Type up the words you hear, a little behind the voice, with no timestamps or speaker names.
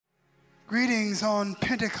Greetings on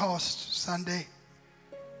Pentecost Sunday.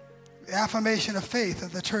 The affirmation of faith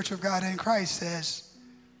of the Church of God in Christ says,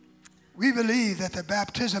 we believe that the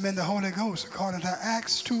baptism in the Holy Ghost, according to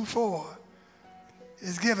Acts 2:4,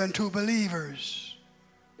 is given to believers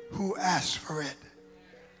who ask for it.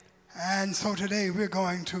 And so today we're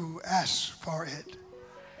going to ask for it.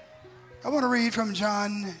 I want to read from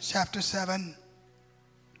John chapter 7,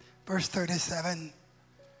 verse 37.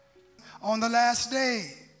 On the last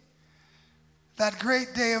day, that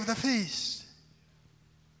great day of the feast,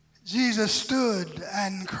 Jesus stood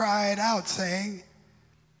and cried out, saying,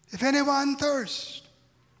 if anyone thirst,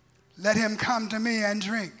 let him come to me and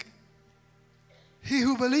drink. He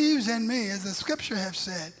who believes in me, as the scripture have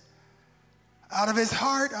said, out of his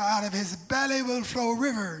heart or out of his belly will flow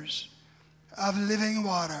rivers of living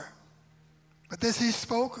water. But this he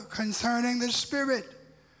spoke concerning the Spirit,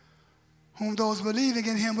 whom those believing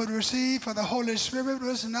in him would receive, for the Holy Spirit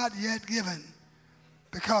was not yet given,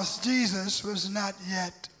 because Jesus was not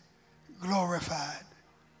yet glorified.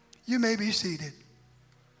 You may be seated.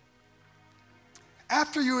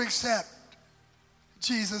 After you accept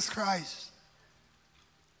Jesus Christ,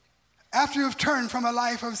 after you've turned from a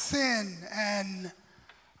life of sin and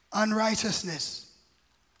unrighteousness,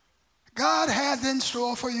 God has in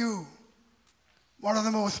store for you one of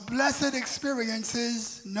the most blessed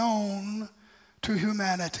experiences known to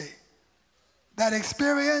humanity. That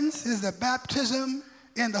experience is the baptism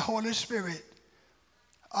in the Holy Spirit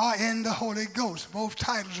or in the Holy Ghost. Both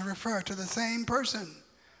titles refer to the same person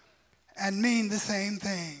and mean the same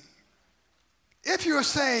thing. If you're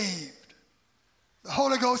saved, the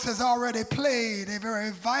Holy Ghost has already played a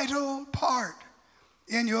very vital part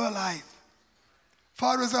in your life.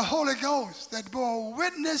 For it was the Holy Ghost that bore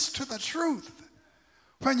witness to the truth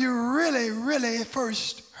when you really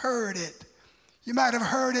first heard it. You might have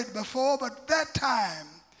heard it before, but that time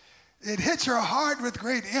it hit your heart with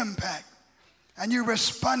great impact, and you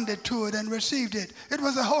responded to it and received it. It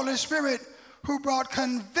was the Holy Spirit who brought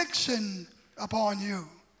conviction upon you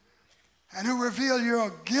and who revealed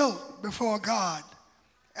your guilt before God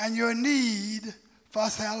and your need for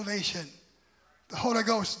salvation. The Holy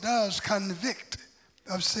Ghost does convict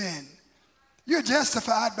of sin. You're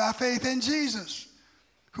justified by faith in Jesus,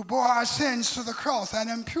 who bore our sins to the cross and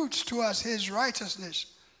imputes to us his righteousness.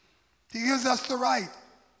 He gives us the right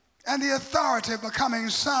and the authority of becoming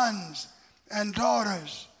sons and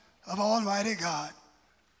daughters of Almighty God.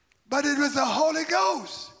 But it was the Holy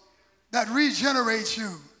Ghost that regenerates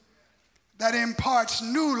you, that imparts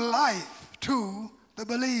new life to the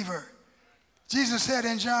believer. Jesus said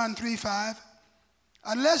in John 3:5,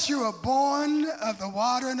 unless you are born of the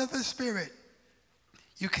water and of the Spirit,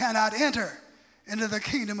 you cannot enter into the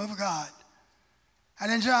kingdom of God.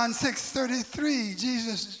 And in John 6:63,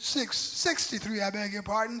 Jesus 6:63, I beg your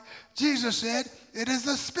pardon, Jesus said, it is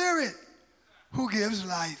the Spirit who gives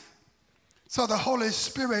life. So the Holy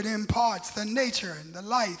Spirit imparts the nature and the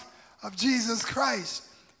life of Jesus Christ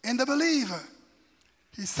in the believer.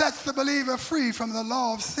 He sets the believer free from the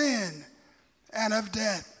law of sin and of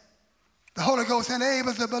death. The Holy Ghost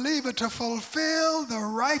enables the believer to fulfill the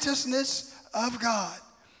righteousness of God.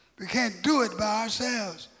 We can't do it by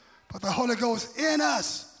ourselves, but the Holy Ghost in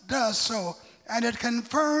us does so, and it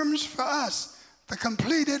confirms for us the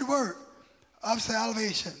completed work of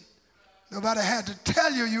salvation. Nobody had to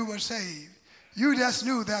tell you you were saved. You just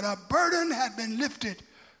knew that a burden had been lifted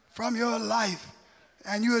from your life,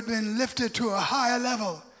 and you had been lifted to a higher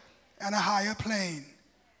level and a higher plane.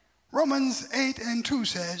 Romans 8:2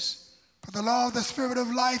 says, for the law of the Spirit of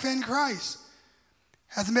life in Christ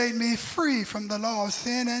has made me free from the law of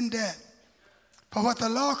sin and death. For what the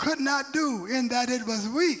law could not do, in that it was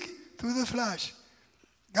weak through the flesh,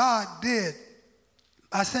 God did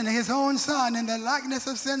by sending his own Son in the likeness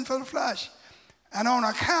of sinful flesh. And on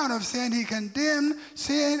account of sin, he condemned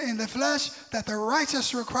sin in the flesh, that the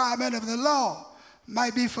righteous requirement of the law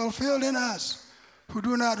might be fulfilled in us, who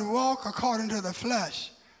do not walk according to the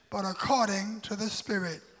flesh, but according to the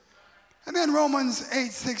Spirit. And then Romans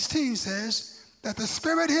 8:16 says that the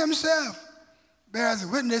Spirit himself bears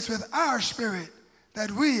witness with our spirit that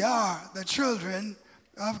we are the children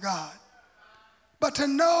of God. But to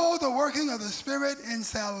know the working of the Spirit in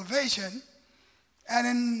salvation and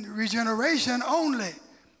in regeneration only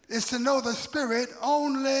is to know the Spirit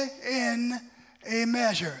only in a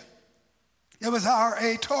measure. It was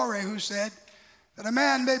R.A. Torrey who said that a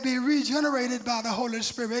man may be regenerated by the Holy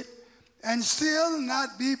Spirit and still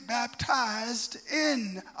not be baptized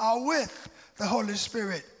in or with the Holy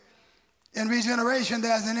Spirit. In regeneration,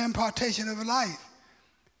 there's an impartation of life,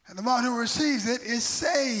 and the one who receives it is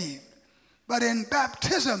saved. But in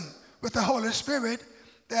baptism with the Holy Spirit,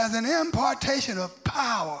 there's an impartation of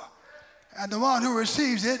power, and the one who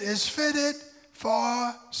receives it is fitted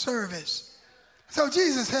for service. So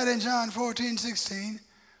Jesus said in John 14:16,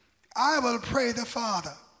 I will pray the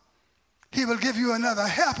Father. He will give you another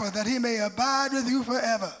helper that he may abide with you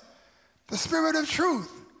forever. The Spirit of truth,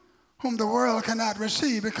 whom the world cannot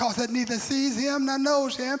receive because it neither sees him nor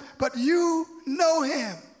knows him, but you know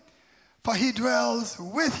him, for he dwells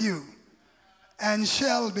with you and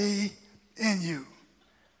shall be in you.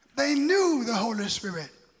 They knew the Holy Spirit,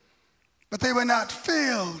 but they were not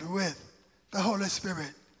filled with the Holy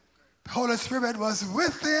Spirit. The Holy Spirit was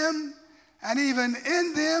with them and even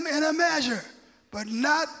in them in a measure, but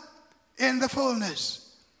not in the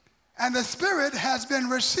fullness. And the Spirit has been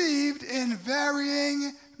received in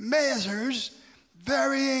varying measures,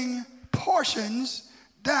 varying portions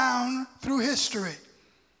down through history.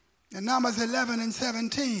 In Numbers 11 and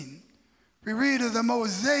 17, we read of the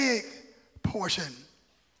Mosaic portion.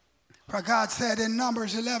 For God said in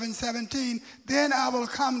Numbers 11:17, then I will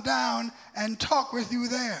come down and talk with you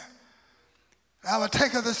there. I will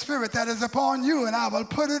take of the Spirit that is upon you, and I will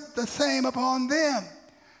put it the same upon them.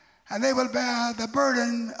 And they will bear the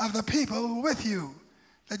burden of the people with you,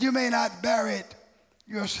 that you may not bear it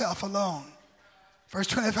yourself alone. Verse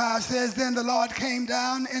 25 says, then the Lord came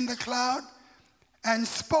down in the cloud and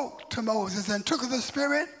spoke to Moses, and took of the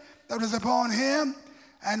Spirit that was upon him,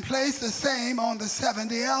 and placed the same on the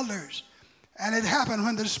 70 elders. And it happened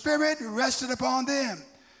when the Spirit rested upon them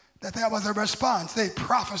that there was a response. They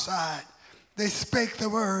prophesied. They spake the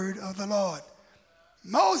word of the Lord.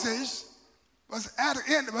 Moses was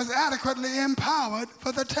adequately empowered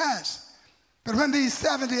for the task. But when these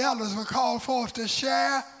 70 elders were called forth to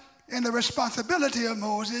share in the responsibility of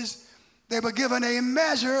Moses, they were given a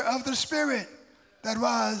measure of the Spirit that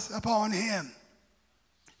was upon him.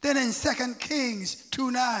 Then in 2 Kings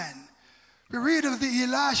 2:9, we read of the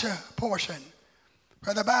Elisha portion,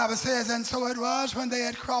 where the Bible says, and so it was when they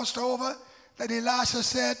had crossed over that Elisha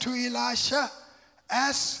said to Elisha,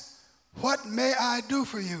 ask, what may I do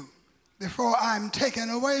for you before I'm taken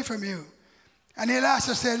away from you? And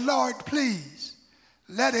Elisha said, Lord, please,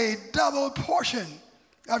 let a double portion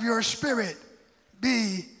of your Spirit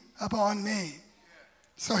be upon me.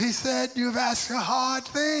 So he said, you've asked a hard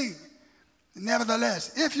thing.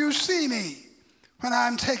 Nevertheless, if you see me when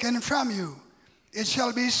I'm taken from you, it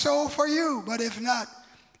shall be so for you, but if not,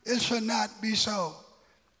 it shall not be so.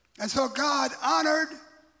 And so God honored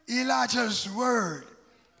Elijah's word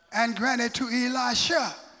and granted to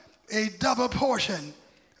Elisha a double portion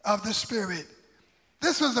of the Spirit.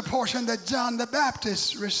 This was the portion that John the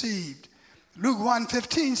Baptist received. Luke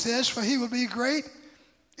 1:15 says, for he will be great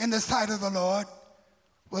in the sight of the Lord,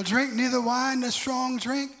 will drink neither wine nor strong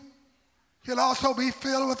drink. He'll also be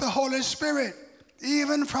filled with the Holy Spirit,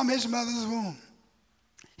 even from his mother's womb.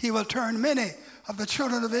 He will turn many of the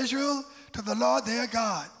children of Israel to the Lord their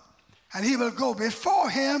God, and he will go before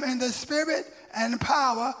him in the spirit and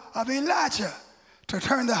power of Elijah, to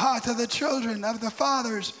turn the hearts of the children of the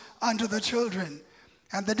fathers unto the children,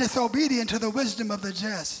 and the disobedient to the wisdom of the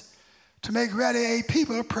just, to make ready a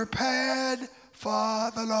people prepared for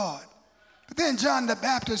the Lord. But then John the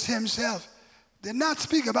Baptist himself did not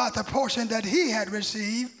speak about the portion that he had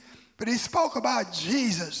received, but he spoke about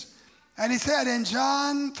Jesus. And he said in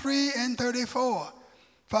John 3:34,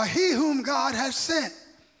 for he whom God has sent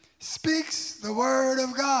speaks the word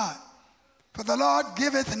of God. For the Lord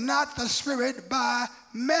giveth not the Spirit by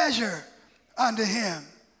measure unto him.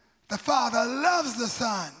 The Father loves the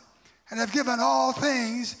Son, and hath given all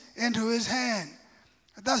things into his hand.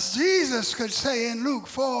 Thus Jesus could say in Luke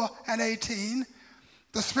 4:18,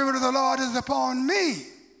 the Spirit of the Lord is upon me,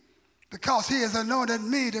 because he has anointed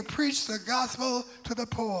me to preach the gospel to the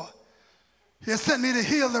poor. He has sent me to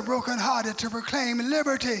heal the brokenhearted, to proclaim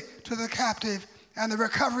liberty to the captive, and the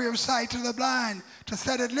recovery of sight to the blind, to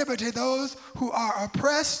set at liberty those who are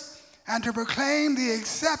oppressed, and to proclaim the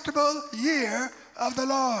acceptable year of the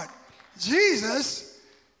Lord. Jesus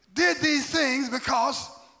did these things because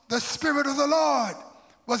the Spirit of the Lord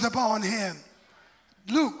was upon him.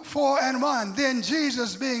 Luke 4:1, then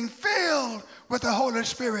Jesus, being filled with the Holy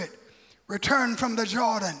Spirit, returned from the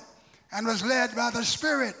Jordan and was led by the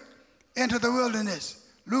Spirit into the wilderness.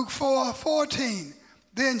 Luke 4:14,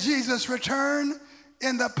 then Jesus returned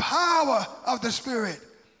in the power of the Spirit,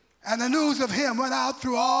 and the news of him went out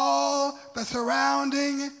through all the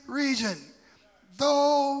surrounding region.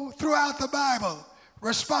 Though throughout the Bible,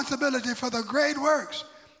 responsibility for the great works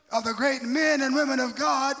of the great men and women of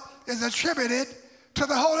God is attributed to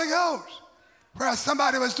the Holy Ghost. Whereas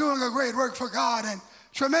somebody was doing a great work for God and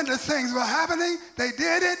tremendous things were happening, they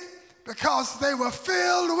did it because they were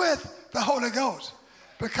filled with the Holy Ghost.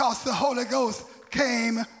 because the Holy Ghost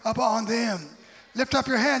came upon them. Lift up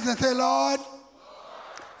your hands and say, Lord,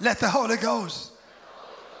 let the Holy Ghost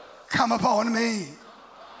come upon me.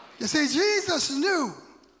 You see, Jesus knew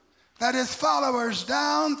that his followers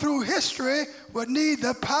down through history would need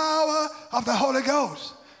the power of the Holy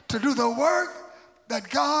Ghost to do the work that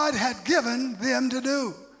God had given them to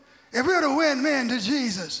do. If we're to win men to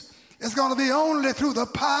Jesus, it's going to be only through the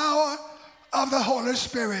power of the Holy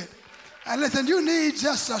Spirit. And listen, you need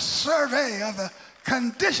just a survey of the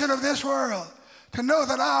condition of this world to know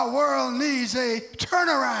that our world needs a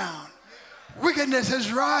turnaround. Wickedness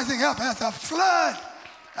is rising up as a flood,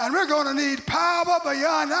 and we're going to need power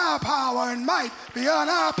beyond our power and might beyond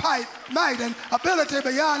our might and ability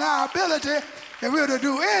beyond our ability if we're to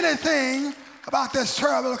do anything about this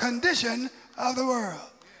terrible condition of the world.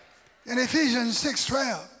 In Ephesians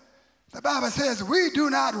 6:12, the Bible says, we do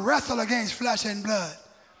not wrestle against flesh and blood,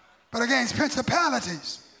 but against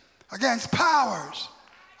principalities, against powers,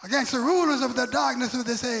 against the rulers of the darkness of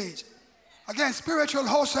this age, against spiritual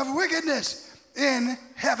hosts of wickedness in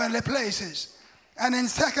heavenly places. And in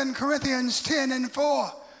 2 Corinthians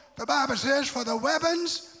 10:4, the Bible says, for the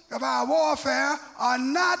weapons of our warfare are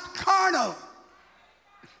not carnal,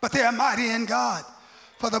 but they are mighty in God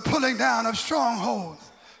for the pulling down of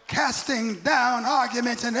strongholds, casting down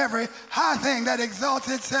arguments and every high thing that exalts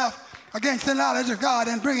itself against the knowledge of God,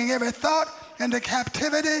 and bringing every thought into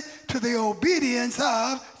captivity to the obedience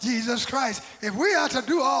of Jesus Christ. If we are to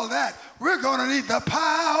do all that, we're going to need the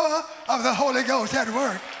power of the Holy Ghost at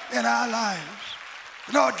work in our lives.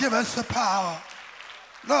 Lord, give us the power.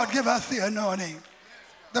 Lord, give us the anointing.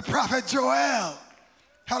 The prophet Joel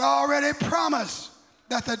had already promised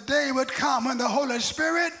that the day would come when the Holy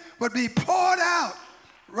Spirit would be poured out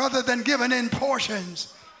rather than given in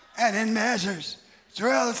portions and in measures.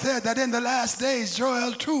 Joel said that in the last days,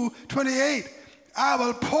 Joel 2:28, I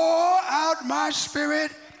will pour out my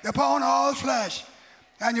spirit upon all flesh,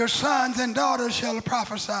 and your sons and daughters shall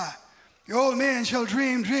prophesy. Your old men shall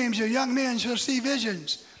dream dreams, your young men shall see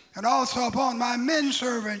visions, and also upon my men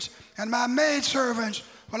servants and my maid servants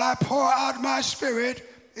will I pour out my spirit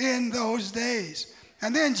in those days.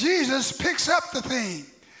 And then Jesus picks up the theme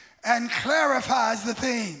and clarifies the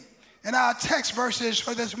theme in our text verses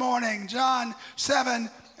for this morning, John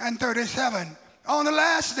 7:37. On the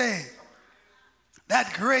last day,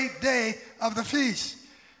 that great day of the feast,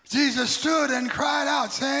 Jesus stood and cried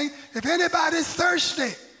out, saying, if anybody's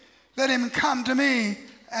thirsty, let him come to me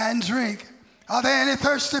and drink. Are there any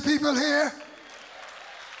thirsty people here?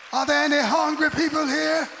 Are there any hungry people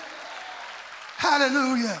here?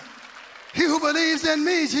 Hallelujah. He who believes in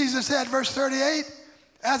me, Jesus said, verse 38,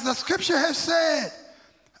 as the scripture has said,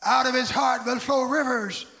 out of his heart will flow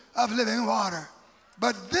rivers of living water.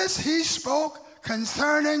 But this he spoke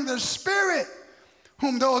concerning the Spirit,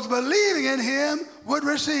 whom those believing in him would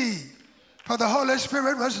receive. For the Holy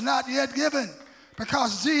Spirit was not yet given,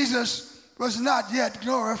 because Jesus was not yet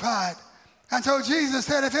glorified. And so Jesus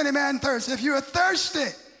said, if any man thirsts, if you are thirsty,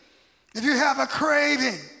 if you have a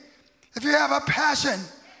craving, if you have a passion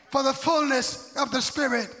for the fullness of the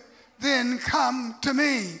Spirit, then come to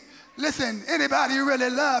me. Listen, anybody you really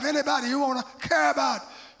love, anybody you want to care about,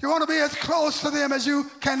 you want to be as close to them as you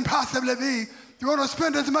can possibly be. You want to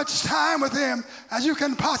spend as much time with them as you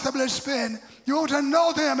can possibly spend. You want to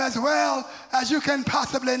know them as well as you can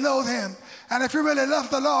possibly know them. And if you really love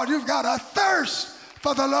the Lord, you've got a thirst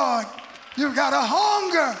for the Lord. You've got a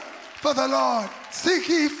hunger for the Lord. Seek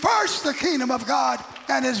ye first the kingdom of God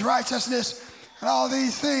and his righteousness, and all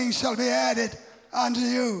these things shall be added unto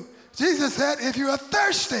you. Jesus said, if you are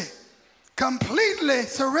thirsty, completely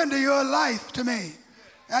surrender your life to me,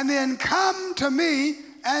 and then come to me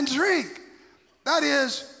and drink. That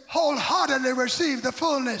is, wholeheartedly receive the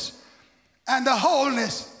fullness and the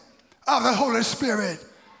wholeness of the Holy Spirit.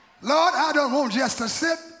 Lord, I don't want just a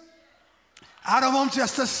sip. I don't want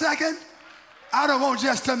just a second. I don't want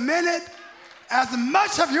just a minute. As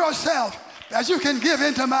much of yourself as you can give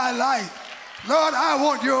into my life. Lord, I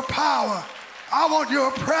want your power. I want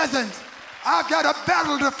your presence. I've got a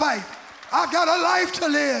battle to fight. I've got a life to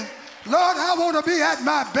live. Lord, I want to be at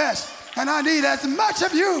my best, and I need as much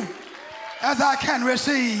of you as I can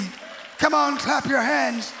receive. Come on, clap your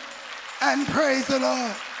hands and praise the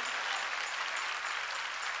Lord.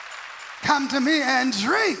 Come to me and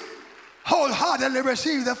drink. Wholeheartedly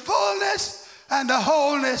receive the fullness and the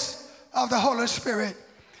wholeness of the Holy Spirit.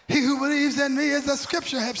 He who believes in me, as the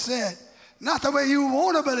scripture have said, not the way you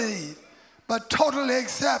want to believe, but totally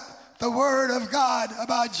accept the word of God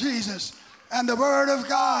about Jesus and the word of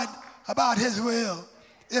God about his will.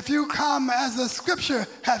 If you come as the scripture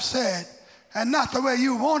have said, and not the way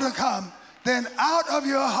you want to come, then out of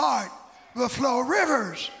your heart will flow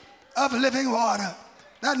rivers of living water.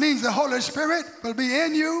 That means the Holy Spirit will be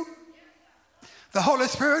in you. The Holy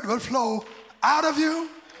Spirit will flow out of you.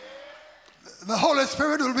 The Holy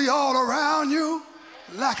Spirit will be all around you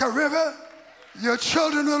like a river. Your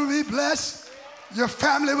children will be blessed. Your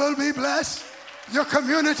family will be blessed. Your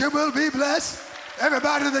community will be blessed.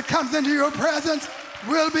 Everybody that comes into your presence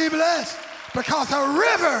will be blessed because a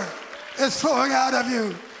river is flowing out of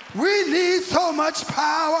you. We need so much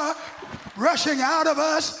power rushing out of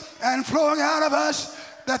us and flowing out of us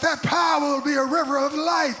that power will be a river of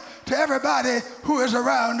life to everybody who is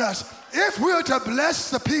around us. If we're to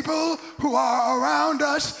bless the people who are around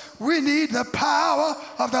us, we need the power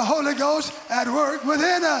of the Holy Ghost at work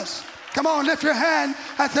within us. Come on, lift your hand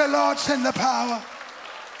and say, Lord, send the power.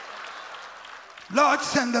 Lord,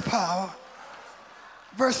 send the power.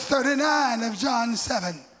 Verse 39 of John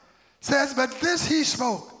 7 says, but this he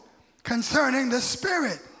spoke concerning the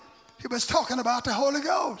Spirit. He was talking about the Holy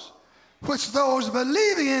Ghost, which those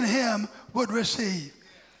believing in him would receive.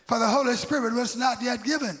 For the Holy Spirit was not yet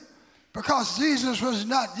given, because Jesus was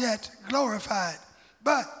not yet glorified.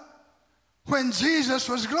 But when Jesus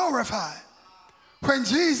was glorified, when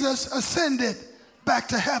Jesus ascended back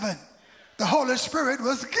to heaven, the Holy Spirit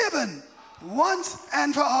was given once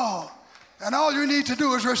and for all. And all you need to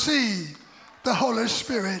do is receive the Holy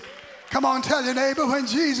Spirit. Come on, tell your neighbor, when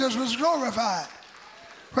Jesus was glorified,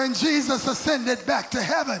 when Jesus ascended back to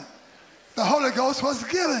heaven, the Holy Ghost was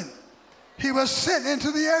given. He was sent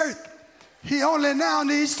into the earth. He only now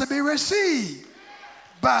needs to be received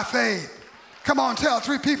by faith. Come on, tell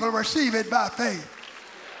 3 people, receive it by faith.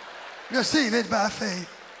 Receive it by faith.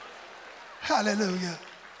 Hallelujah.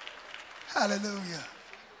 Hallelujah.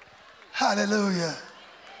 Hallelujah.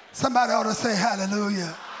 Somebody ought to say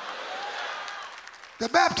hallelujah. The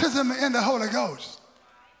baptism in the Holy Ghost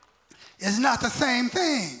is not the same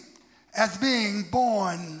thing as being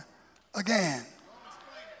born again.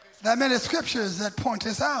 There are many scriptures that point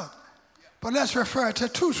this out, but let's refer to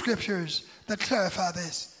 2 scriptures that clarify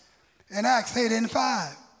this. In Acts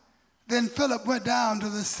 8:5, then Philip went down to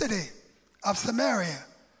the city of Samaria,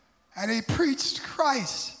 and he preached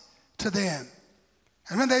Christ to them.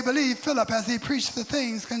 And when they believed Philip as he preached the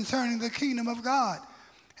things concerning the kingdom of God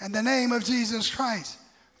and the name of Jesus Christ,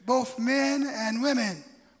 both men and women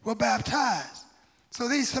were baptized. So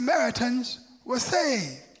these Samaritans were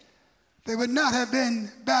saved. They would not have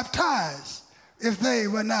been baptized if they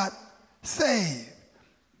were not saved.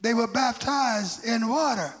 They were baptized in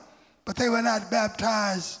water, but they were not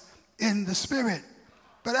baptized in the Spirit.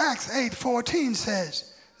 But Acts 8:14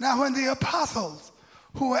 says, now when the apostles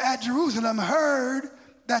who were at Jerusalem heard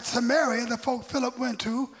that Samaria, the folk Philip went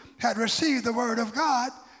to, had received the word of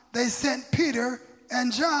God, they sent Peter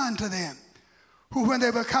and John to them, who when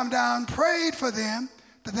they were come down prayed for them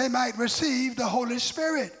that they might receive the Holy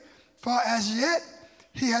Spirit. For as yet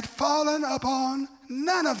he had fallen upon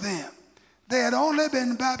none of them. They had only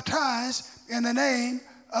been baptized in the name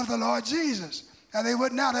of the Lord Jesus. And they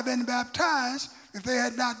would not have been baptized if they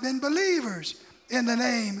had not been believers in the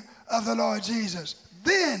name of the Lord Jesus.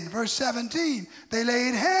 Then, verse 17, they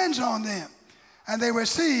laid hands on them and they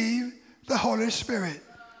received the Holy Spirit.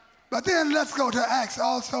 But then let's go to Acts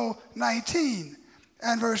also 19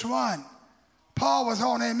 and verse 1. Paul was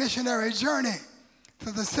on a missionary journey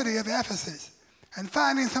to the city of Ephesus, and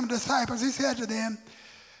finding some disciples, he said to them,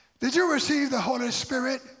 did you receive the Holy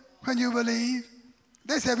Spirit when you believed?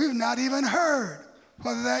 They said, we've not even heard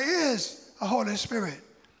whether there is a Holy Spirit.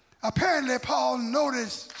 Apparently, Paul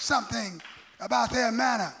noticed something about their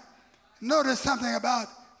manner, noticed something about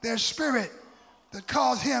their spirit that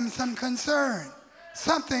caused him some concern.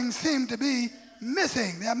 Something seemed to be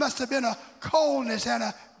missing. There must have been a coldness and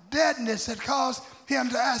a deadness that caused him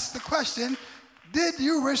to ask the question, did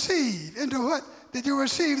you receive? Into what? Did you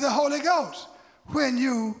receive the Holy Ghost when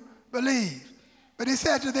you believed? But he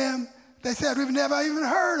said to them, they said, we've never even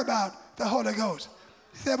heard about the Holy Ghost.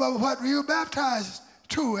 He said, well, what were you baptized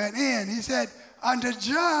to and in? He said, unto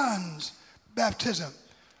John's baptism.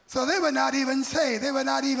 So they were not even saved. They were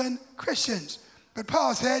not even Christians. But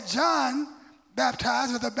Paul said, John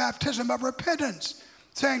baptized with a baptism of repentance,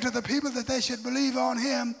 saying to the people that they should believe on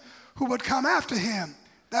him who would come after him,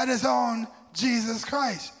 that is on Jesus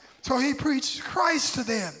Christ. So he preached Christ to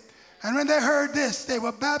them. And when they heard this, they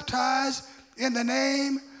were baptized in the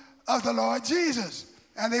name of the Lord Jesus.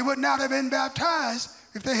 And they would not have been baptized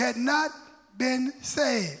if they had not been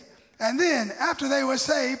saved. And then after they were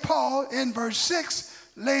saved, Paul in verse 6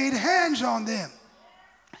 laid hands on them.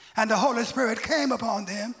 And the Holy Spirit came upon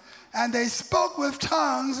them, and they spoke with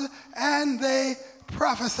tongues, and they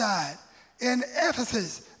prophesied. In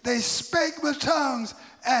Ephesus, they spake with tongues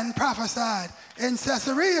and prophesied. In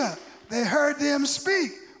Caesarea, they heard them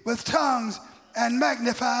speak with tongues and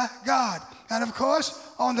magnify God. And of course,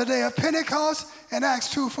 on the day of Pentecost, in Acts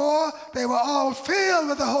 2:4, they were all filled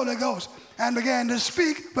with the Holy Ghost and began to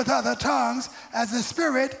speak with other tongues as the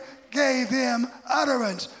Spirit gave them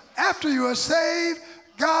utterance. After you are saved,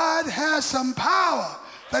 God has some power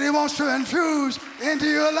that he wants to infuse into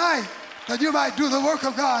your life, that you might do the work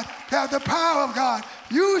of God, have the power of God.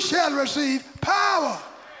 You shall receive power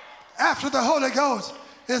after the Holy Ghost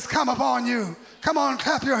is come upon you. Come on,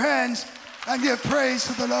 clap your hands and give praise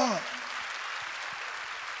to the Lord.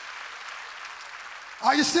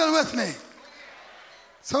 Are you still with me?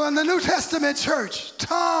 So in the New Testament church,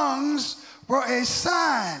 tongues were a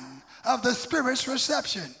sign of the Spirit's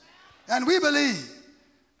reception. And we believe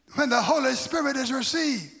when the Holy Spirit is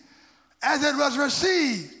received, as it was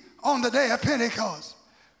received on the day of Pentecost,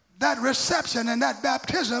 that reception and that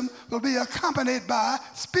baptism will be accompanied by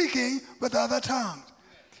speaking with other tongues.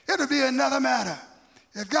 It would be another matter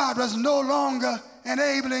if God was no longer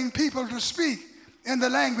enabling people to speak in the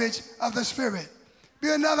language of the Spirit. Be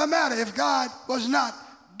another matter if God was not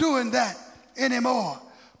doing that anymore.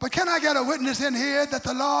 But can I get a witness in here that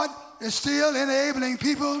the Lord is still enabling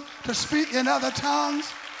people to speak in other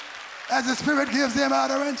tongues as the Spirit gives them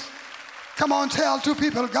utterance? Come on, tell two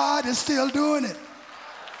people, God is still doing it.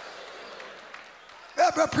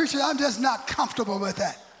 But preacher, I'm just not comfortable with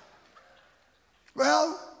that.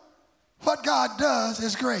 Well, what God does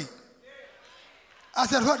is great. I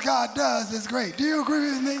said what God does is great. Do you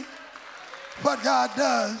agree with me? What God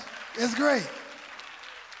does is great.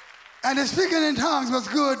 And if speaking in tongues was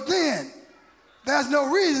good then, there's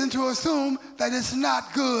no reason to assume that it's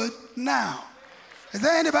not good now. Is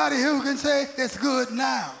there anybody who can say it's good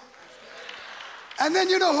now? And then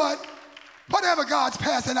you know what? Whatever God's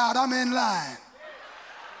passing out, I'm in line.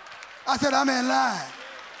 I said I'm in line.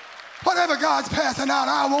 Whatever God's passing out,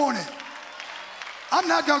 I want it. I'm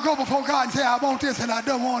not going to go before God and say I want this and I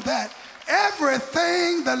don't want that.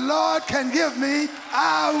 Everything the Lord can give me,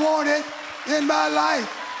 I want it in my life.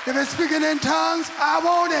 If it's speaking in tongues, I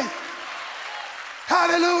want it.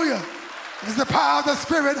 Hallelujah. If it's the power of the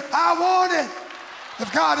Spirit, I want it.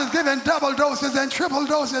 If God is giving double doses and triple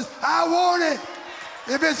doses, I want it.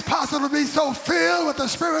 If it's possible to be so filled with the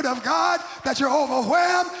Spirit of God that you're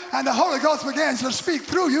overwhelmed and the Holy Ghost begins to speak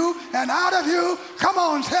through you and out of you, come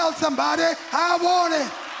on, tell somebody, I want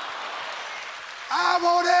it. I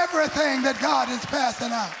want everything that God is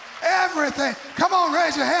passing out. Everything. Come on,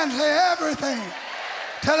 raise your hand and say everything.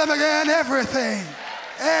 Tell them again, everything.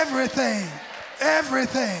 Everything.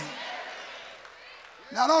 Everything.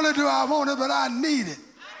 Not only do I want it, but I need it.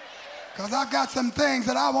 Because I've got some things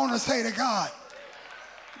that I want to say to God.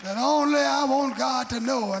 That only I want God to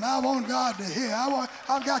know and I want God to hear.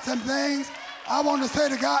 I've got some things I want to say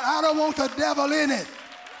to God. I don't want the devil in it.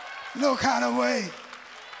 No kind of way.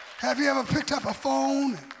 Have you ever picked up a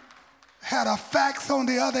phone, had a fax on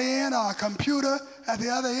the other end or a computer at the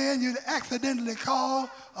other end? You accidentally call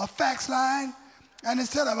a fax line, and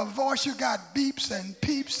instead of a voice, you got beeps and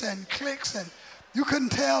peeps and clicks, and you couldn't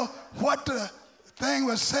tell what the thing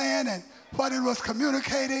was saying and what it was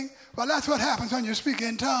communicating. Well, that's what happens when you speak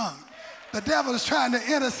in tongues. The devil is trying to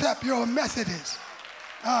intercept your messages.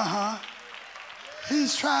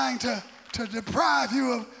 He's trying to deprive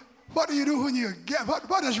you of. What do you do when you get,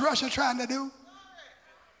 what is Russia trying to do?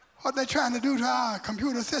 What they're trying to do to our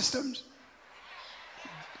computer systems?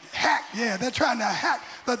 Hack, yeah, they're trying to hack.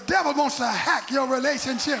 The devil wants to hack your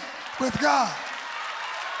relationship with God.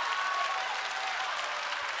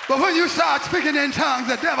 But when you start speaking in tongues,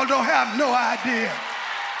 the devil don't have no idea.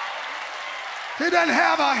 He doesn't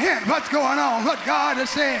have a hint what's going on, what God is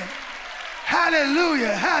saying.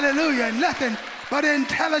 Hallelujah, hallelujah, nothing but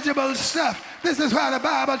intelligible stuff. This is why the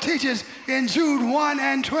Bible teaches in Jude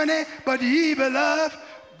 1:20, but ye beloved,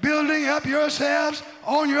 building up yourselves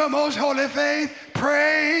on your most holy faith,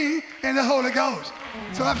 praying in the Holy Ghost.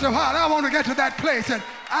 So after a while, I want to get to that place and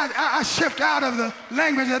I shift out of the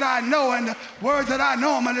language that I know and the words that I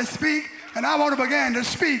normally speak, and I want to begin to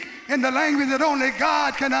speak in the language that only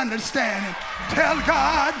God can understand and tell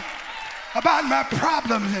God about my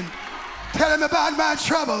problems and tell him about my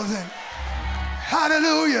troubles. And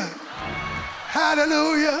hallelujah.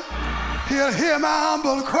 Hallelujah. He'll hear my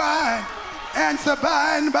humble cry, answer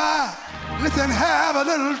by and by. Listen, have a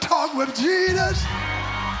little talk with Jesus.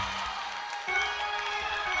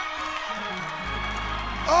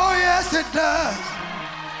 Oh, yes, it does.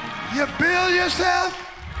 You build yourself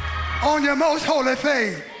on your most holy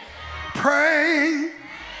faith, praying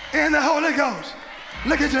in the Holy Ghost.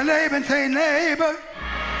 Look at your neighbor and say, neighbor,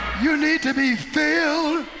 You need to be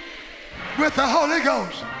filled with the Holy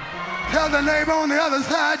Ghost. Tell the neighbor on the other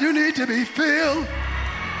side, you need to be filled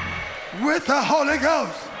with the Holy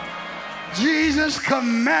Ghost. Jesus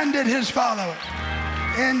commanded his followers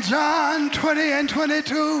in John 20 and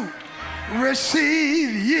 22,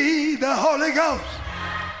 receive ye the Holy Ghost.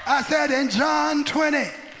 I said in John 20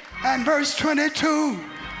 and verse 22,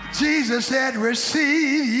 Jesus said,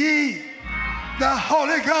 receive ye the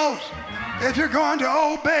Holy Ghost. If you're going to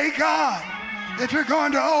obey God, if you're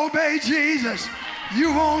going to obey Jesus,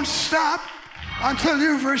 you won't stop until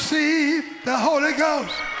you've received the Holy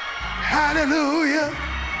Ghost. Hallelujah.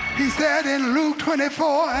 He said in Luke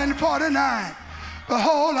 24 and 49,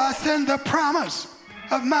 behold, I send the promise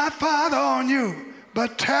of my Father on you,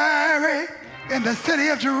 but tarry in the city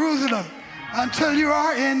of Jerusalem until you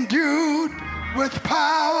are endued with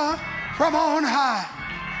power from on high.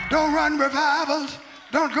 Don't run revivals.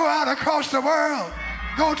 Don't go out across the world.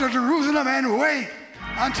 Go to Jerusalem and wait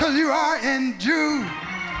until you are endued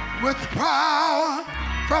with power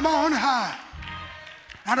from on high.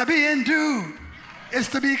 Now, to be endued is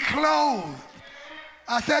to be clothed.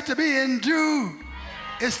 I said to be endued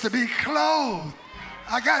is to be clothed.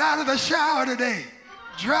 I got out of the shower today,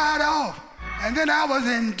 dried off, and then I was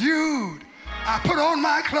endued. I put on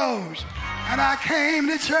my clothes and I came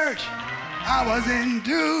to church. I was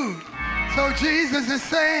endued. So Jesus is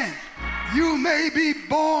saying, you may be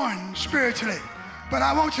born spiritually, but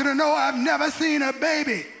I want you to know I've never seen a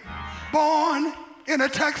baby born in a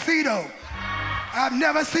tuxedo. I've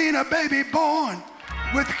never seen a baby born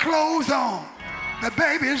with clothes on. The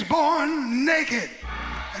baby is born naked,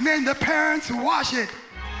 and then the parents wash it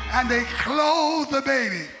and they clothe the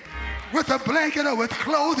baby with a blanket or with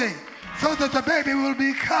clothing so that the baby will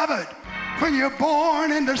be covered. When you're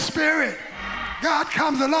born in the Spirit, God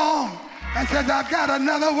comes along and says, I've got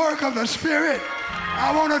another work of the Spirit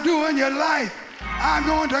I want to do in your life. I'm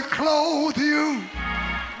going to clothe you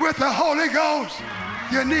with the Holy Ghost.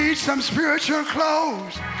 You need some spiritual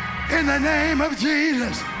clothes in the name of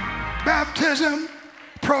Jesus. Baptism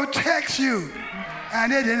protects you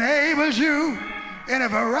and it enables you in a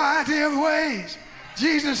variety of ways.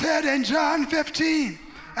 Jesus said in John 15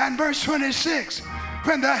 and verse 26,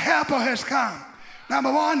 when the Helper has come,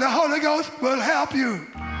 number one, the Holy Ghost will help you.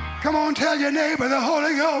 Come on, tell your neighbor, the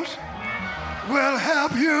Holy Ghost will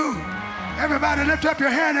help you. Everybody lift up your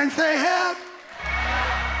hand and say, help.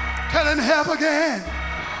 Tell him help again.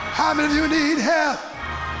 How many of you need help?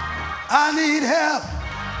 I need help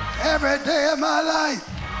every day of my life.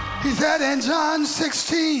 He said in John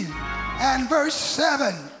 16 and verse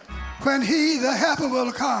 7, when he, the Helper,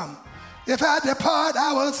 will come, if I depart,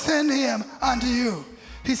 I will send him unto you.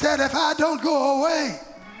 He said, if I don't go away,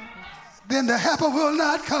 then the Helper will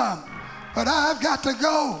not come. But I've got to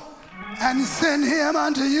go and send him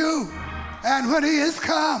unto you. And when he is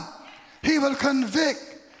come, he will convict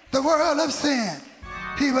the world of sin.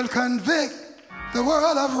 He will convict the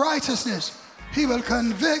world of righteousness. He will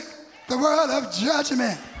convict the world of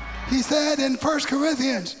judgment. He said in 1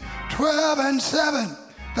 Corinthians 12 and 7,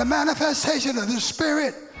 the manifestation of the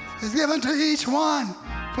Spirit is given to each one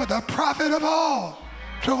for the profit of all.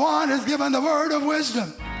 To one is given the word of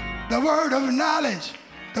wisdom, the word of knowledge,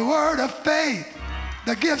 the word of faith,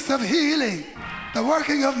 the gifts of healing, the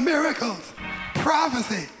working of miracles,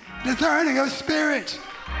 prophecy, discerning of spirits,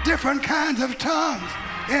 different kinds of tongues,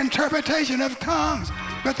 interpretation of tongues.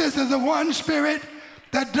 But this is the one Spirit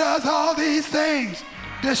that does all these things,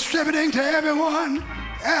 distributing to everyone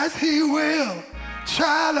as he will.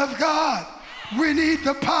 Child of God, we need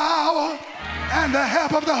the power and the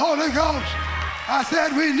help of the Holy Ghost. I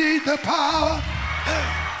said we need the power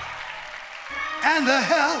and the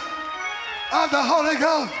help of the Holy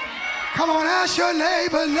Ghost. Come on, ask your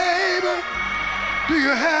neighbor, neighbor, do you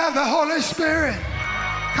have the Holy Spirit?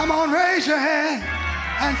 Come on, raise your hand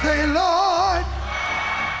and say, Lord,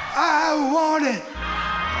 I want it.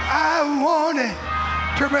 I want it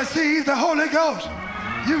to receive the Holy Ghost.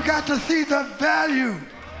 You've got to see the value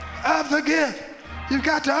of the gift. You've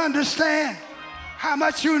got to understand how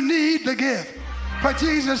much you need the gift. But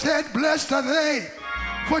Jesus said, blessed are they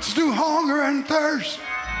which do hunger and thirst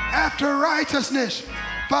after righteousness,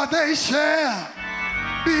 for they shall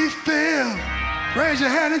be filled. Raise your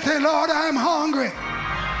hand and say, Lord, I'm hungry.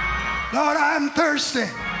 Lord, I'm thirsty,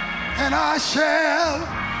 and I shall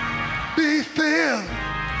be filled.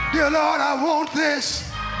 Dear Lord, I want this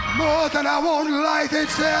more than I want life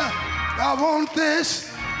itself. I want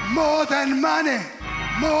this more than money,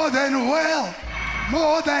 more than wealth,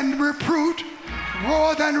 more than repute,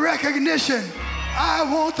 more than recognition. I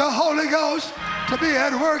want the Holy Ghost to be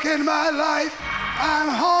at work in my life. I'm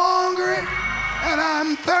hungry and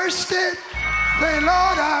I'm thirsty. Say,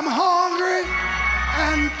 Lord, I'm hungry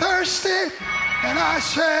and thirsty, and I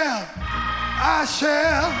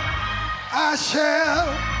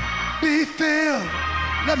shall be filled.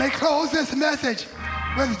 Let me close this message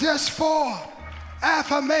with just 4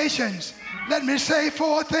 affirmations. Let me say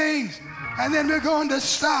 4 things, and then we're going to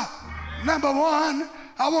stop. Number 1,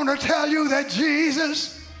 I want to tell you that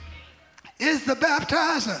Jesus is the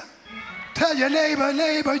baptizer. Tell your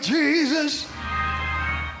neighbor, Jesus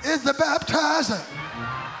is the baptizer.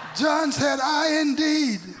 John said, I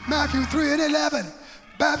indeed, Matthew 3:11,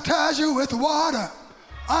 baptize you with water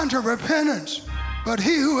unto repentance. But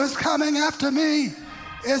he who is coming after me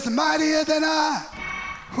is mightier than I,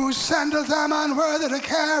 whose sandals I'm unworthy to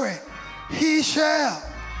carry. He shall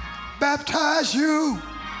baptize you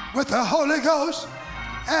with the Holy Ghost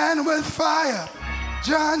and with fire.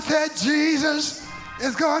 John said, Jesus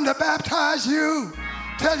is going to baptize you.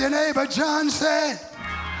 Tell your neighbor, John said,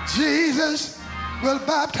 Jesus will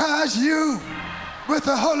baptize you with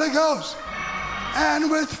the Holy Ghost and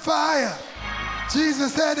with fire.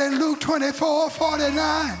 Jesus said in Luke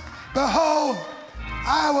 24:49, behold,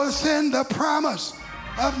 I will send the promise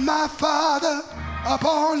of my Father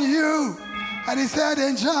upon you. And he said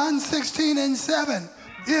in John 16:7,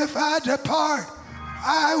 if I depart,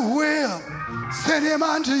 I will send him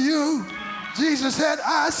unto you. Jesus said,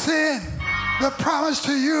 I send the promise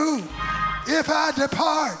to you. If I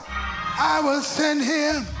depart, I will send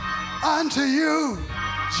him unto you.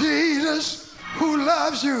 Jesus who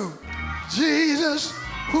loves you. Jesus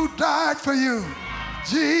who died for you.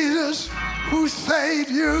 Jesus who saved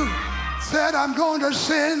you said, I'm going to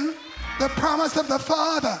send the promise of the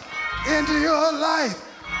Father into your life.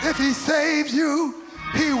 If he saves you,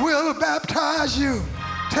 he will baptize you.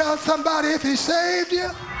 Tell somebody, if he saved you,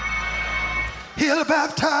 he'll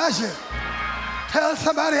baptize you. Tell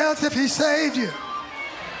somebody else, if he saved you,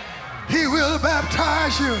 he will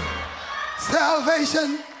baptize you.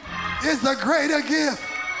 Salvation is the greater gift.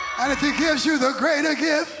 And if he gives you the greater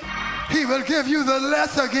gift, he will give you the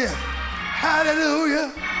lesser gift.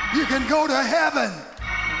 Hallelujah. You can go to heaven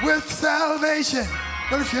with salvation.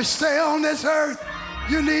 But if you stay on this earth,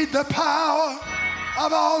 you need the power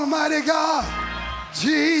of Almighty God.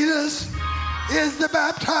 Jesus is the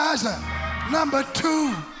baptizer. Number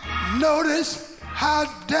 2, notice how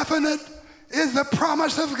definite is the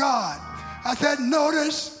promise of God. I said,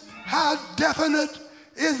 notice how definite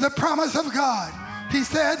is the promise of God. He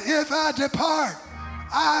said, if I depart,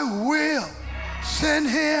 I will send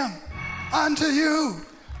him unto you.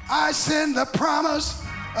 I send the promise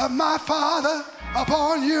of my Father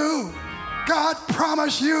upon you. God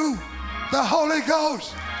promised you the Holy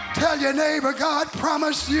Ghost. Tell your neighbor, God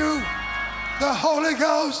promised you the Holy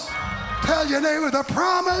Ghost. Tell your neighbor, the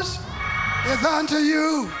promise is unto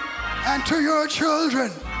you and to your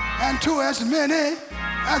children and to as many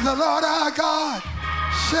as the Lord our God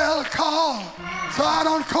shall call. So I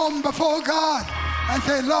don't come before God and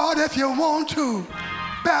say, Lord, if you want to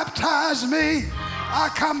baptize me. I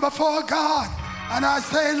come before God and I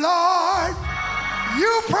say, Lord,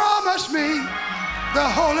 you promised me the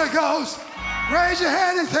Holy Ghost. Raise your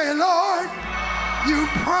hand and say, Lord, you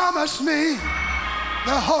promised me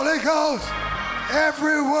the Holy Ghost.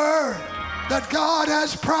 Every word that God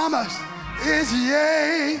has promised is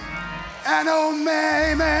yea and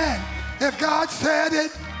amen. If God said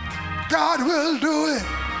it, God will do it.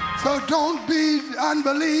 So don't be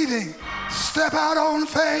unbelieving. Step out on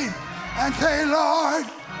faith and say, Lord,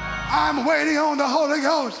 I'm waiting on the Holy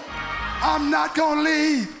Ghost. I'm not going to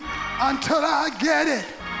leave until I get it,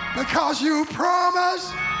 because you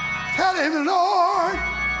promised. Tell him, Lord,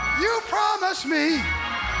 you promised me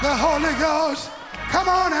the Holy Ghost. Come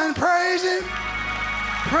on and praise him.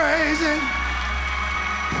 Praise him.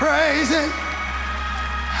 Praise him.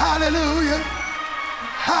 Hallelujah.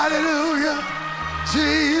 Hallelujah.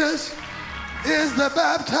 Jesus is the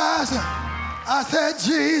baptizer. I said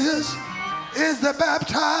Jesus is the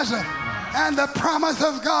baptizer, and the promise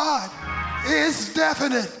of God is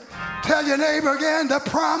definite. Tell your neighbor again, the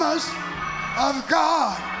promise of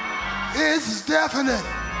God is definite.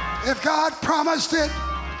 If God promised it,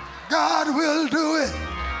 God will do it.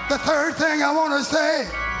 The third thing I want to say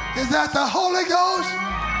is that the Holy Ghost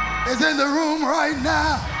is in the room right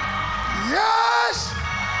now. Yes,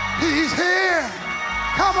 he's here.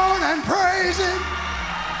 Come on and praise him.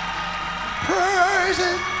 Praise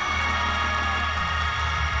him.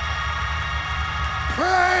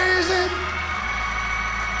 Praise him.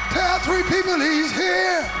 Tell 3 people he's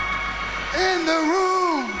here in the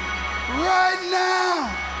room right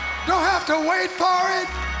now. Don't have to wait for it.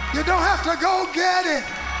 You don't have to go get it.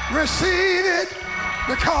 Receive it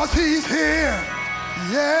because he's here.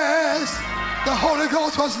 Yes, the Holy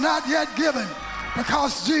Ghost was not yet given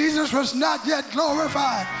because Jesus was not yet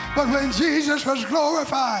glorified. But when Jesus was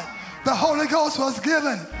glorified, the Holy Ghost was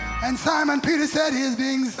given. And Simon Peter said he is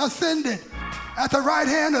being ascended at the right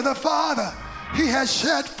hand of the Father. He has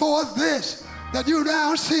shed forth this that you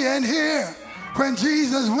now see and hear. When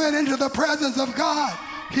Jesus went into the presence of God,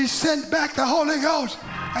 he sent back the Holy Ghost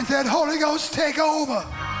and said, Holy Ghost, take over.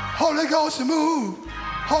 Holy Ghost, move.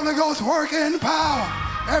 Holy Ghost, work in power.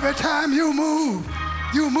 Every time you move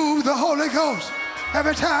the Holy Ghost.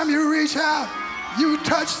 Every time you reach out, you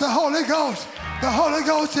touch the Holy Ghost. The Holy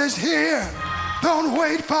Ghost is here. Don't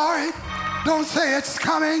wait for it. Don't say it's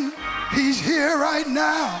coming. He's here right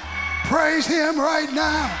now. Praise him right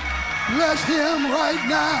now. Bless him right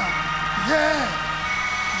now. Yeah,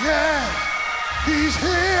 yeah. He's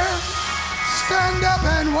here. Stand up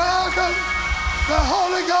and welcome the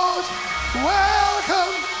Holy Ghost.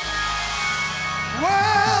 Welcome.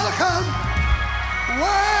 Welcome.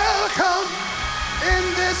 Welcome in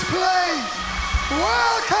this place.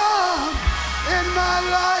 Welcome in my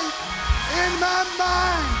life, in my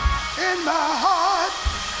mind, in my heart.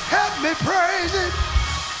 Help me praise him.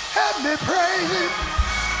 Help me praise him.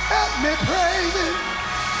 Help me praise him.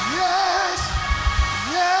 Yes,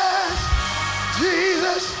 yes.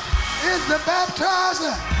 Jesus is the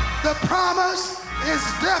baptizer. The promise is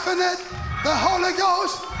definite. The Holy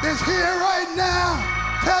Ghost is here right now.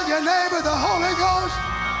 Tell your neighbor the Holy Ghost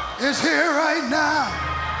is here right now.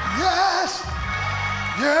 Yes,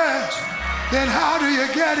 yes. Then how do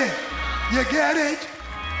you get it? You get it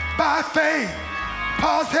by faith.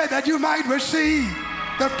 Paul said that you might receive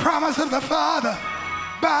the promise of the Father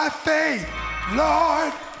by faith.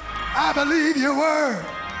 Lord, I believe your word.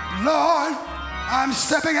 Lord, I'm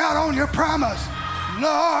stepping out on your promise.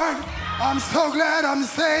 Lord, I'm so glad I'm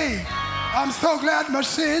saved. I'm so glad my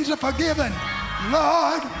sins are forgiven.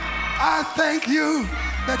 Lord, I thank you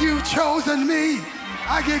that you've chosen me.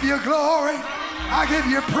 I give you glory. I give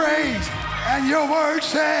you praise. And your word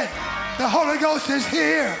said, the Holy Ghost is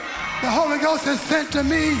here. The Holy Ghost is sent to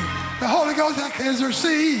me. The Holy Ghost is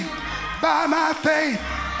received by my faith.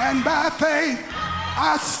 And by faith,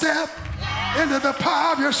 I step into the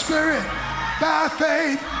power of your Spirit. By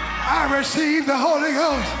faith, I receive the Holy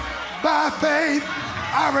Ghost. By faith,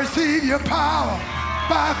 I receive your power.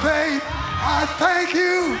 By faith, I thank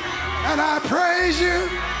you and I praise you.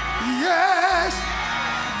 Yes,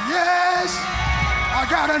 yes. I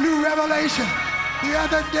got a new revelation the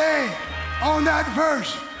other day on that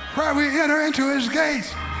verse where we enter into his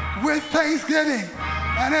gates with thanksgiving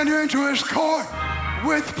and enter into his court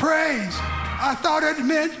with praise. I thought it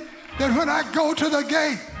meant that when I go to the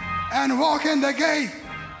gate and walk in the gate,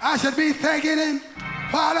 I should be thanking him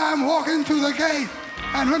while I'm walking through the gate.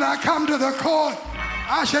 And when I come to the court,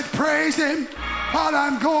 I should praise him while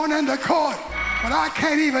I'm going in the court. But I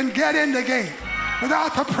can't even get in the gate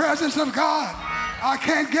without the presence of God. I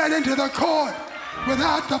can't get into the court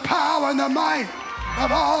without the power and the might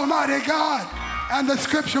of Almighty God. And the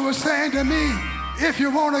scripture was saying to me, if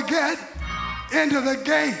you want to get into the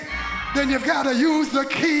gate, then you've got to use the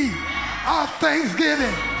key of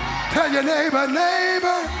thanksgiving. Tell your neighbor,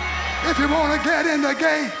 neighbor, if you want to get in the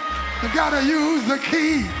gate, you've got to use the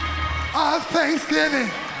key of thanksgiving.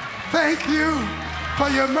 Thank you for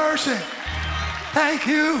your mercy. Thank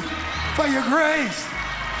you for your grace.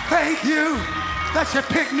 Thank you that you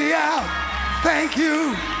picked me out. Thank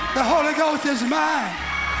you, the Holy Ghost is mine.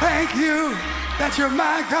 Thank you that you're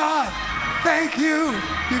my God. Thank you,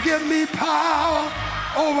 you give me power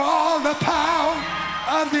over all the power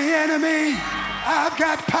of the enemy. I've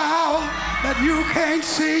got power that you can't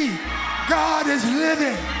see. God is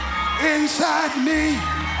living inside me.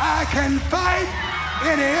 I can fight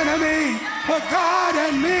any enemy. For God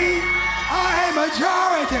and me, I am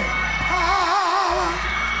majority. Power,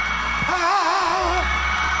 power.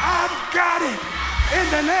 I've got it in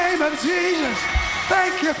the name of Jesus.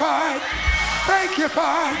 Thank you for it. Thank you for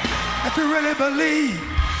it. If you really believe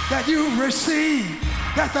that you've received,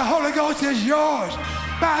 that the Holy Ghost is yours,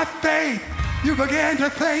 by faith, you begin to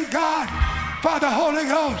thank God for the Holy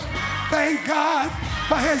Ghost. Thank God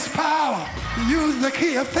for his power. You use the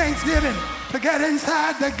key of thanksgiving to get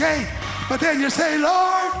inside the gate. But then you say,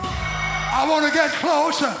 Lord, I want to get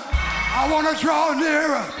closer. I want to draw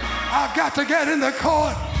nearer. I've got to get in the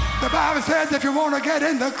court. The Bible says if you want to get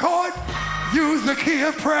in the court, use the key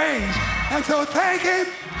of praise. And so thank him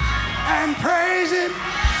and praise him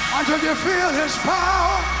until you feel his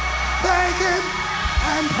power. Thank him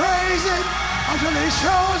and praise him until he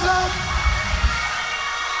shows up.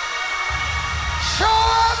 Show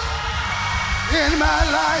up in my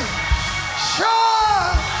life. Show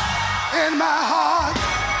up in my heart.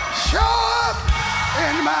 Show up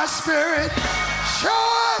in my spirit. Show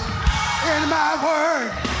up in my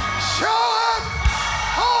word. Show up,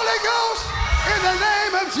 Holy Ghost, in the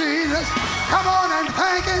name of Jesus. Come on and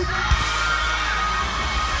thank him.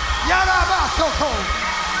 Yarabasoko,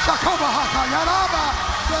 Shakobahata, Yaraba,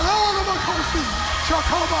 Yalolobakosi,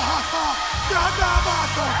 Shakobahata,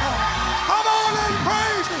 Yarabasoko. Come on and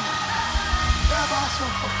praise him.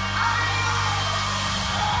 Yabasoko.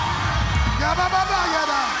 Yababa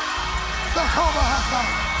Yada, Shakobahata.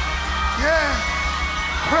 Yeah,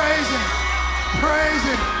 praise him, praise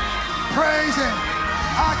him, praise him.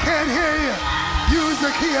 I can't hear you. Use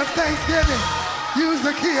the key of thanksgiving. Use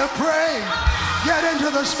the key of praise. Get into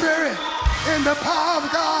the spirit, in the power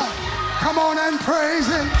of God. Come on and praise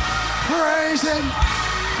him, praise him,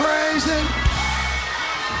 praise him.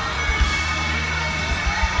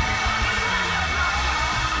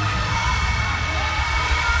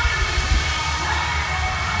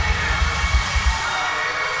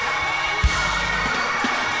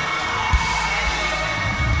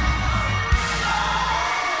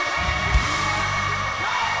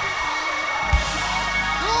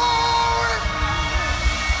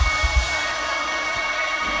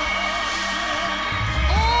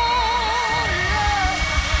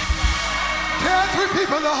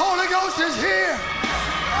 People, the Holy Ghost is here,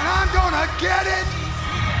 and I'm gonna get it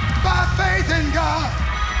by faith in God.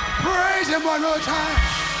 Praise him one more time.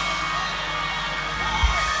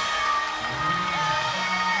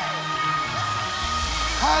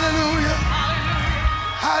 Hallelujah,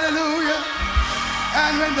 hallelujah.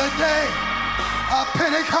 And when the day of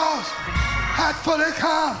Pentecost had fully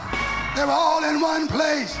come, they were all in one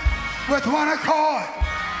place with one accord.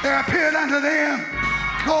 There appeared unto them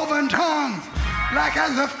cloven tongues like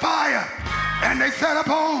as a fire, and they set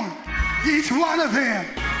upon each one of them.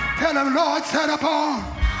 Tell them, Lord, set upon,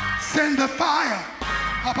 send the fire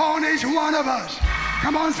upon each one of us.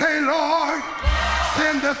 Come on, say, Lord,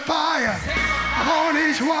 send the fire upon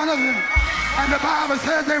each one of them. And the Bible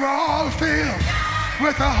says they were all filled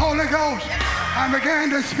with the Holy Ghost and began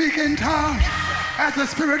to speak in tongues as the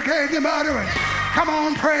Spirit gave them utterance. Come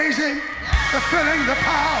on, praise him. The filling, the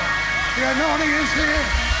power, the anointing is here.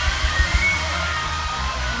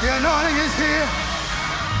 The anointing is here.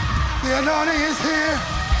 The anointing is here.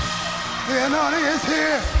 The anointing is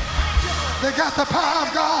here. They got the power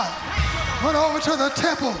of God. Went over to the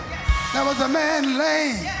temple. There was a man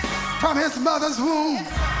lame from his mother's womb,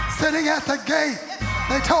 sitting at the gate.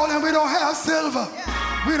 They told him, we don't have silver,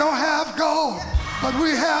 we don't have gold, but we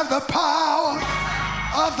have the power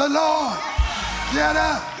of the Lord. Get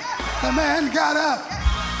up. The man got up.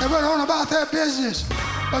 They went on about their business,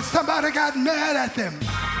 but somebody got mad at them.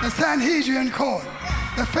 The Sanhedrin court,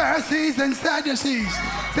 the Pharisees and Sadducees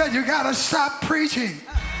said, you got to stop preaching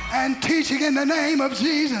and teaching in the name of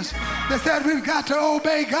Jesus. They said, we've got to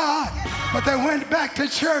obey God. But they went back to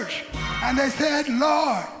church and they said,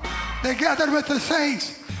 Lord, they gathered with the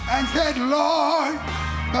saints and said, Lord,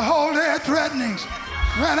 behold their threatenings.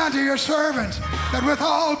 Grant unto your servants that with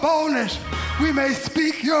all boldness we may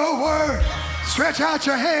speak your word. Stretch out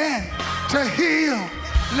your hand to heal.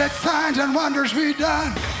 Let signs and wonders be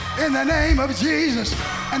done in the name of Jesus.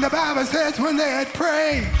 And the Bible says when they had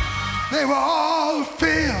prayed, they were all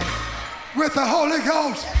filled with the Holy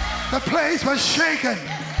Ghost. The place was shaken,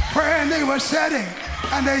 praying they were setting,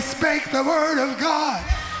 and they spake the word of God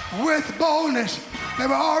with boldness. They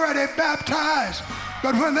were already baptized,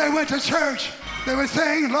 but when they went to church, they were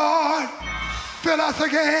saying, Lord, fill us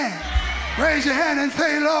again. Raise your hand and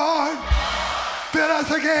say, Lord, fill us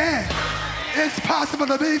again. It's possible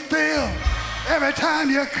to be filled every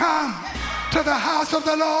time you come to the house of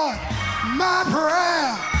the Lord. My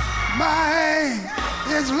prayer, my aim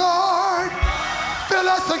is, Lord, fill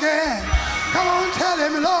us again. Come on, tell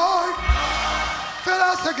him, Lord, fill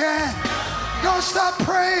us again. Don't stop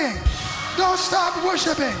praying. Don't stop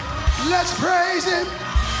worshiping. Let's praise him.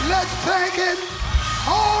 Let's thank him.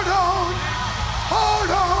 Hold on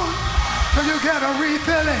till you get a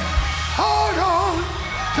refilling. Hold on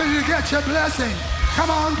till you get your blessing. Come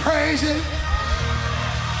on, praise him.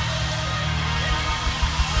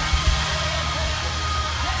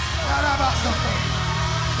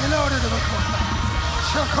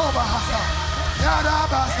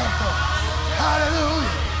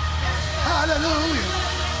 Hallelujah. Hallelujah.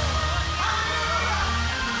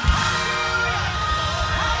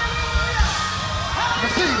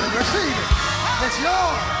 Receive it, receive it. It's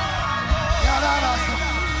yours.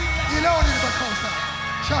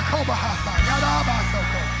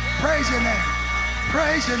 Praise your name.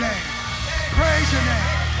 Praise your name. Praise your name.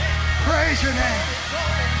 Praise your name.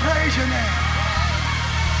 Praise your name.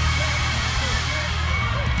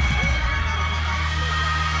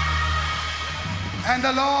 And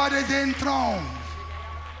the Lord is enthroned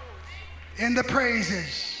in the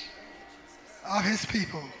praises of his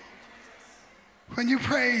people. When you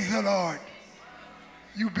praise the Lord,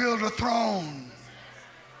 you build a throne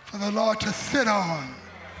for the Lord to sit on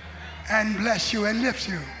and bless you and lift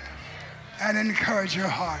you and encourage your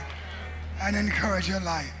heart and encourage your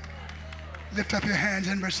life. Lift up your hands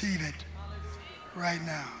and receive it right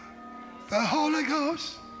now. The Holy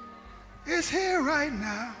Ghost is here right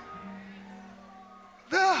now.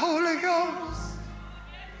 The Holy Ghost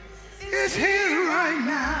is here right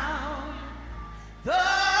now. The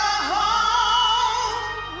Holy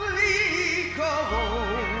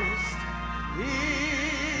Ghost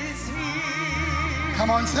is here. Come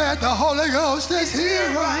on, say it. The Holy Ghost is here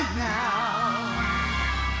right now.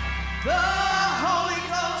 The Holy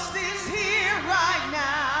Ghost is here right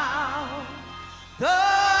now.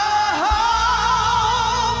 The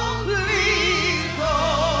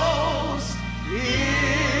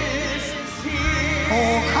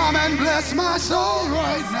come and bless my soul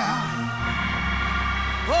right now.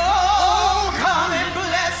 Oh, come and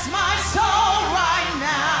bless my soul right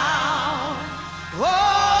now.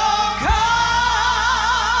 Oh, come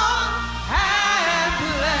and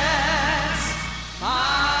bless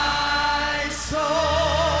my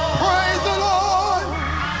soul. Praise the Lord.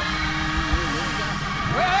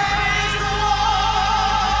 Praise the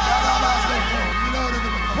Lord. Praise the Lord.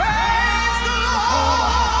 Praise the Lord.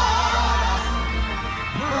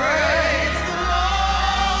 Praise the Lord.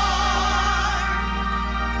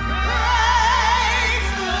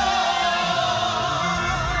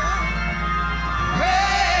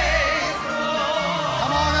 Praise the Lord.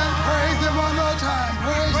 Come on and praise him one more time.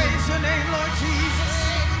 Praise him. Praise your name, Lord Jesus.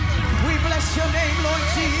 We bless your name, Lord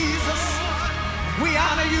Jesus. We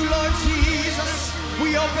honor you, Lord Jesus.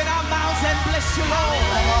 We open our mouths and bless you, Lord.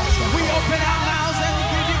 We open our mouths and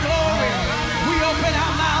give you glory. We open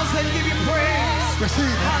our mouths and give you praise. Receive it.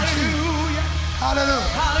 Hallelujah.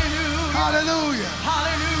 Hallelujah. Hallelujah. Hallelujah.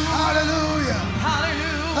 Hallelujah. Hallelujah.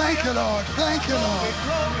 Hallelujah. Thank you, Lord. Thank you, Lord.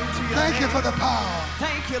 Glory to your Thank you name. for the power.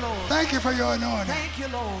 Thank you, Lord. Thank you for your anointing. Thank you,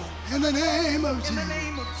 Lord. In the name of In the Jesus.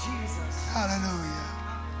 name of Jesus. Hallelujah.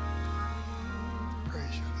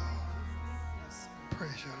 Praise you, Lord.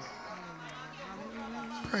 Praise you,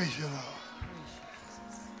 Lord. Praise you, Lord.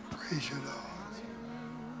 Praise you, Lord.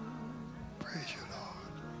 Praise you,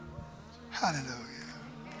 Lord. Hallelujah.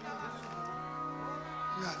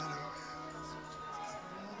 Hallelujah.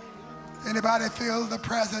 Anybody feel the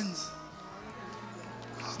presence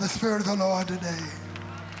of the Spirit of the Lord today?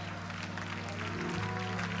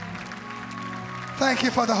 Thank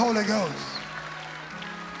you for the Holy Ghost.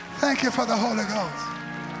 Thank you for the Holy Ghost.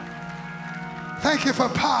 Thank you for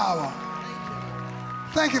power.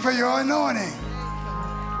 Thank you for your anointing.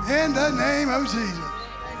 In the name of Jesus.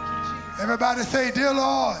 Everybody say, dear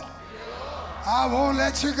Lord, I won't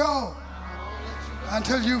let you go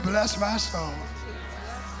until you bless my soul.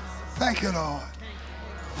 Thank you, Lord.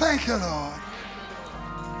 Thank you, Lord.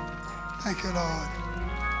 Thank you, Lord.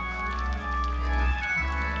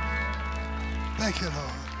 Thank you,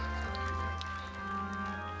 Lord.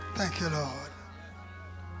 Thank you, Lord.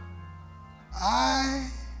 I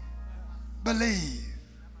believe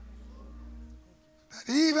that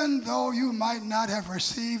even though you might not have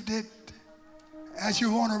received it as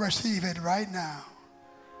you want to receive it right now,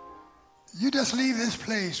 you just leave this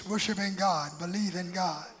place worshiping God, believing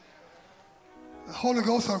God. The Holy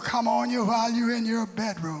Ghost will come on you while you're in your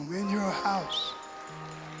bedroom, in your house,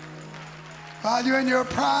 while you're in your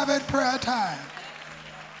private prayer time.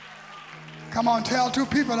 Come on, tell two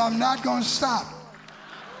people, I'm not going to stop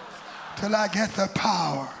till I get the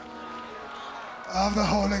power of the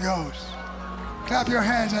Holy Ghost. Clap your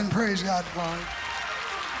hands and praise God for it.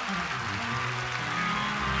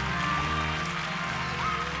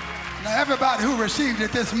 Now, everybody who received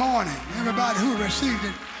it this morning, everybody who received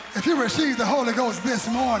it, if you received the Holy Ghost this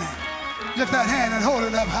morning, lift that hand and hold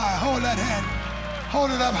it up high. Hold that hand.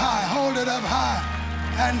 Hold it up high. Hold it up high.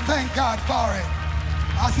 And thank God for it.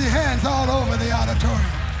 I see hands all over the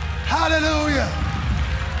auditorium. Hallelujah.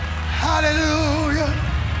 Hallelujah.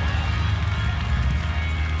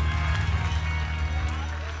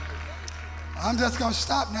 I'm just going to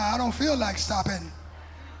stop now. I don't feel like stopping.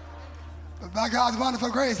 But by God's wonderful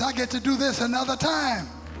grace, I get to do this another time.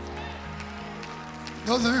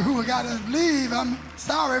 Those of you who got to leave, I'm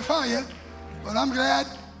sorry for you. But I'm glad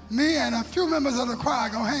me and a few members of the choir are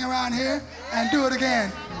going to hang around here and do it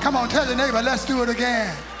again. Come on, tell your neighbor, let's do it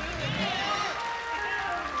again.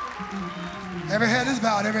 Every head is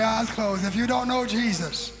bowed, every eye is closed. If you don't know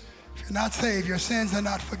Jesus, if you're not saved, your sins are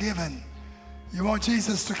not forgiven. You want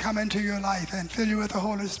Jesus to come into your life and fill you with the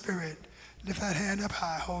Holy Spirit. Lift that hand up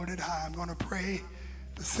high, hold it high. I'm going to pray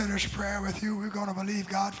the sinner's prayer with you. We're going to believe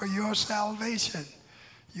God for your salvation.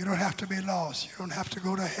 You don't have to be lost. You don't have to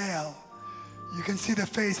go to hell. You can see the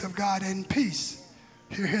face of God in peace.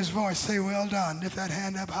 Hear his voice say, well done. Lift that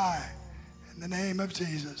hand up high. In the name of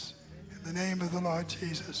Jesus. In the name of the Lord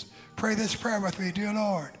Jesus. Pray this prayer with me. Dear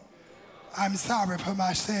Lord, I'm sorry for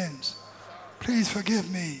my sins. Please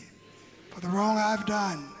forgive me for the wrong I've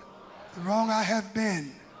done, the wrong I have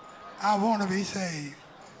been. I want to be saved.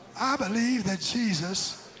 I believe that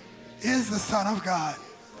Jesus is the Son of God.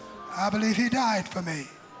 I believe he died for me.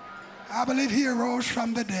 I believe he arose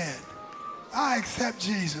from the dead. I accept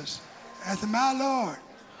Jesus as my Lord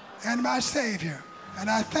and my Savior. And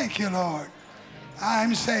I thank you, Lord. I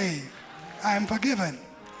am saved. I am forgiven.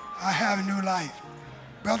 I have a new life.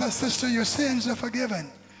 Brother, sister, your sins are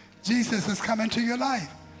forgiven. Jesus has come into your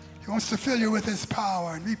life. He wants to fill you with his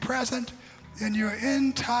power and be present in your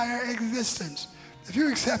entire existence. If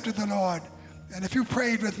you accepted the Lord, and if you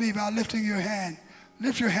prayed with me by lifting your hand,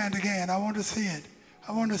 lift your hand again. I want to see it.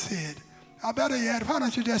 I want to see it. Or better yet, why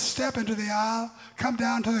don't you just step into the aisle, come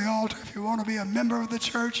down to the altar if you want to be a member of the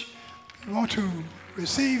church, if you want to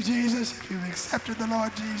receive Jesus, if you've accepted the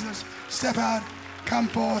Lord Jesus, step out, come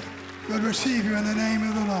forth. We'll receive you in the name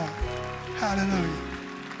of the Lord. Hallelujah.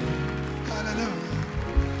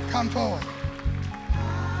 Hallelujah. Come forward.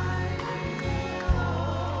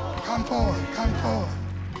 Come forward. Come forward.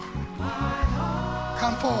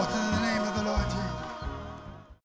 Come forth in the